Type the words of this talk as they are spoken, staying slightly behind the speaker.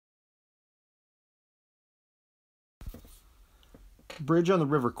Bridge on the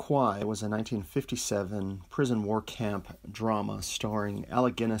River Kwai was a 1957 prison war camp drama starring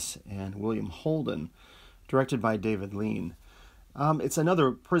Alec Guiness and William Holden, directed by David Lean. It's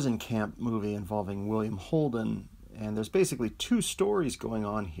another prison camp movie involving William Holden, and there's basically two stories going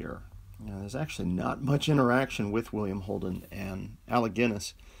on here. There's actually not much interaction with William Holden and Alec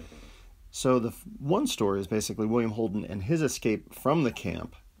Guiness. So the one story is basically William Holden and his escape from the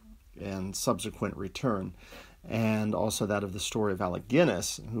camp and subsequent return, and also that of the story of Alec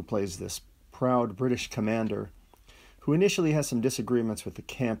Guiness, who plays this proud British commander who initially has some disagreements with the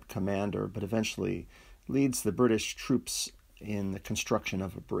camp commander, but eventually leads the British troops in the construction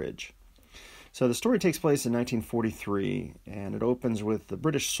of a bridge. So the story takes place in 1943, and it opens with the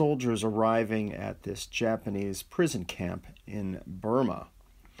British soldiers arriving at this Japanese prison camp in Burma.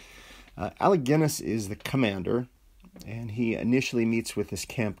 Alec Guiness is the commander, and he initially meets with this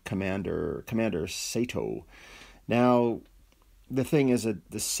camp commander, Commander Sato. Now, the thing is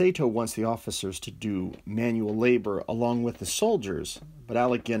that the Sato wants the officers to do manual labor along with the soldiers, but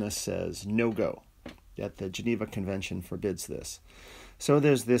Alec Guiness says no go, that the Geneva Convention forbids this. So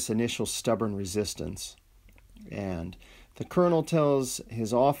there's this initial stubborn resistance, and the colonel tells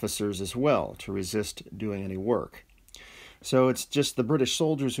his officers as well to resist doing any work. So it's just the British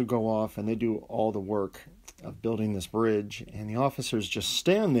soldiers who go off and they do all the work of building this bridge, and the officers just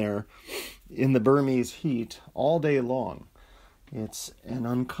stand there in the Burmese heat all day long. It's an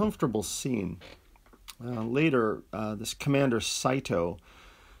uncomfortable scene. Later, this Commander Saito,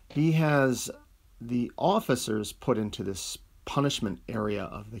 he has the officers put into this punishment area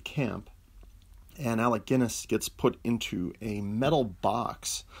of the camp, and Alec Guiness gets put into a metal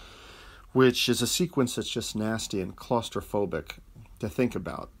box, which is a sequence that's just nasty and claustrophobic to think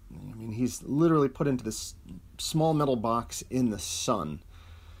about. I mean, he's literally put into this small metal box in the sun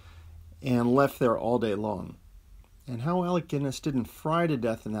and left there all day long. And how Alec Guiness didn't fry to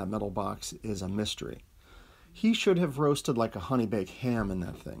death in that metal box is a mystery. He should have roasted like a honey-baked ham in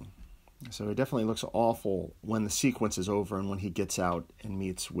that thing. So he definitely looks awful when the sequence is over and when he gets out and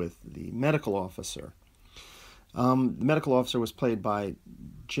meets with the medical officer. The medical officer was played by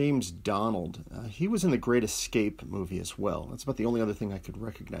James Donald. He was in the Great Escape movie as well. That's about the only other thing I could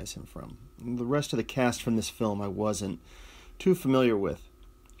recognize him from. And the rest of the cast from this film I wasn't too familiar with.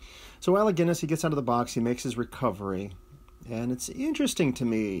 So Alec Guiness, he gets out of the box, he makes his recovery, and it's interesting to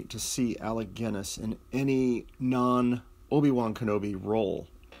me to see Alec Guiness in any non-Obi Wan Kenobi role.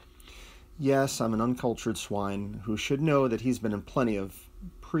 Yes, I'm an uncultured swine who should know that he's been in plenty of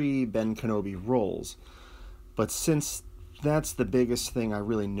pre-Ben Kenobi roles, but since that's the biggest thing I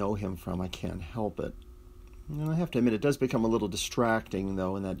really know him from, I can't help it. And I have to admit, it does become a little distracting,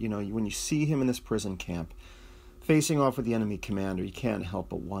 though, in that, when you see him in this prison camp, facing off with the enemy commander, you can't help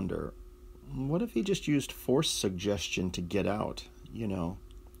but wonder, what if he just used force suggestion to get out?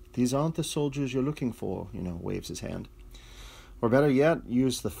 These aren't the soldiers you're looking for, waves his hand. Or better yet,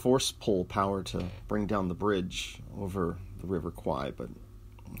 use the force pull power to bring down the bridge over the River Kwai, but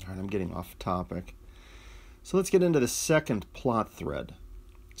I'm getting off topic. So let's get into the second plot thread.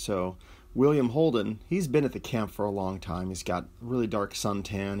 So William Holden, he's been at the camp for a long time. He's got really dark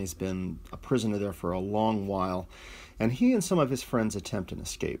suntan. He's been a prisoner there for a long while. And he and some of his friends attempt an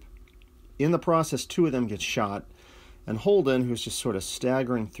escape. In the process, two of them get shot. And Holden, who's just sort of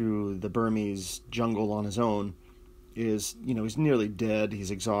staggering through the Burmese jungle on his own, is, he's nearly dead. He's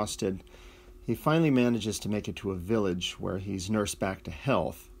exhausted. He finally manages to make it to a village where he's nursed back to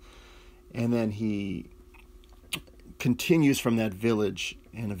health. And then he continues from that village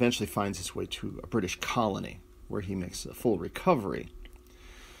and eventually finds his way to a British colony where he makes a full recovery.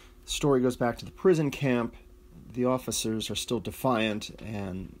 The story goes back to the prison camp. The officers are still defiant,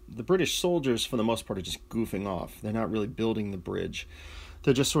 and the British soldiers, for the most part, are just goofing off. They're not really building the bridge.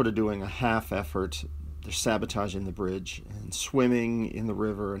 They're just sort of doing a half effort. They're sabotaging the bridge and swimming in the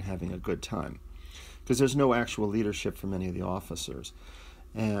river and having a good time, because there's no actual leadership from any of the officers.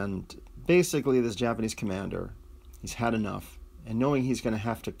 And basically, this Japanese commander, he's had enough, and knowing he's going to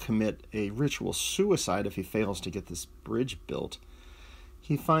have to commit a ritual suicide if he fails to get this bridge built,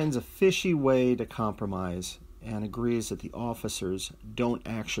 he finds a fishy way to compromise and agrees that the officers don't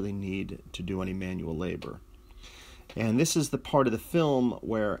actually need to do any manual labor. And this is the part of the film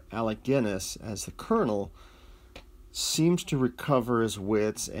where Alec Guiness, as the colonel, seems to recover his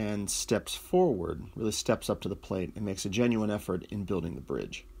wits and steps forward, really steps up to the plate and makes a genuine effort in building the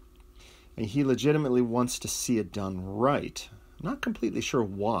bridge. And he legitimately wants to see it done right. Not completely sure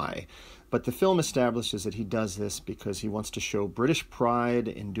why, but the film establishes that he does this because he wants to show British pride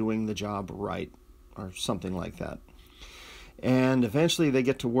in doing the job right, or something like that. And eventually they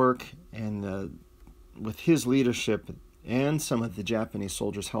get to work, and with his leadership, and some of the Japanese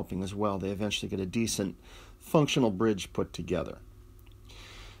soldiers helping as well. They eventually get a decent functional bridge put together.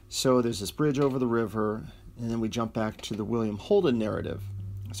 So there's this bridge over the river, and then we jump back to the William Holden narrative.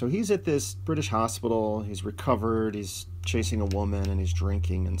 So he's at this British hospital, he's recovered, he's chasing a woman, and he's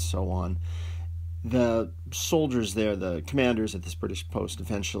drinking and so on. The soldiers there, the commanders at this British post,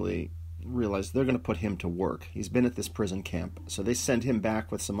 eventually realize they're going to put him to work. He's been at this prison camp, so they send him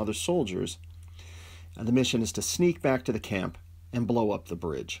back with some other soldiers. And the mission is to sneak back to the camp and blow up the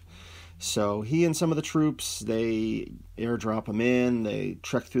bridge. So he and some of the troops, they airdrop him in, they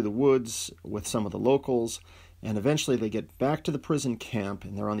trek through the woods with some of the locals, and eventually they get back to the prison camp,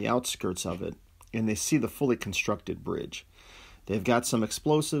 and they're on the outskirts of it, and they see the fully constructed bridge. They've got some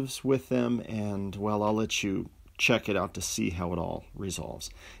explosives with them, and, well, I'll let you check it out to see how it all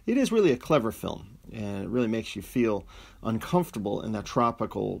resolves. It is really a clever film, and it really makes you feel uncomfortable in that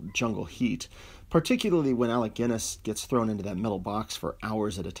tropical jungle heat, particularly when Alec Guiness gets thrown into that metal box for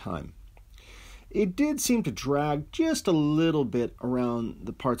hours at a time. It did seem to drag just a little bit around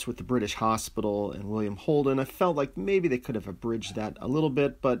the parts with the British hospital and William Holden. I felt like maybe they could have abridged that a little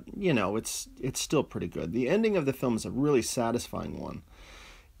bit, but, it's still pretty good. The ending of the film is a really satisfying one.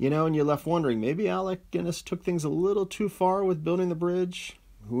 And you're left wondering, maybe Alec Guiness took things a little too far with building the bridge?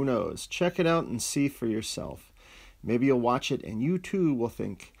 Who knows? Check it out and see for yourself. Maybe you'll watch it and you too will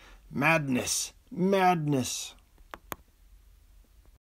think, madness, madness.